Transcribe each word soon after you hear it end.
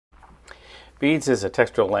Beads is a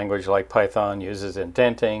textual language like Python, uses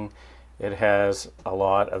indenting. It has a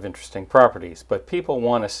lot of interesting properties, but people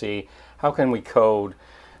want to see how can we code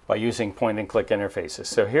by using point and click interfaces.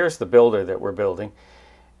 So here's the builder that we're building,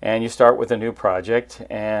 and you start with a new project,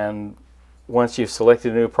 and once you've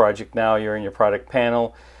selected a new project, now you're in your project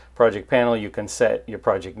panel. You can set your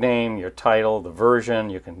project name, your title, the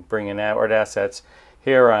version. You can bring in art assets.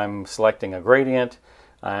 Here I'm selecting a gradient.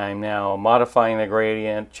 I'm now modifying the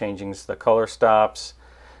gradient, changing the color stops,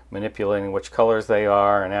 manipulating which colors they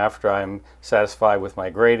are, and after I'm satisfied with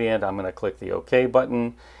my gradient, I'm going to click the OK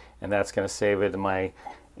button, and that's going to save it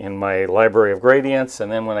in my library of gradients.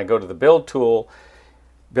 And then when I go to the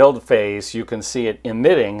build phase, you can see it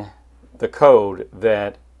emitting the code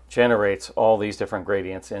that generates all these different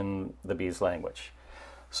gradients in the Beads language.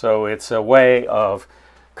 So it's a way of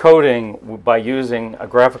coding by using a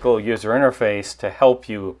graphical user interface to help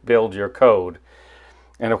you build your code.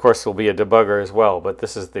 And of course there'll be a debugger as well, but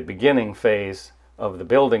this is the beginning phase of the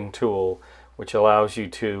building tool, which allows you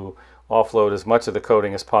to offload as much of the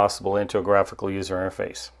coding as possible into a graphical user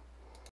interface.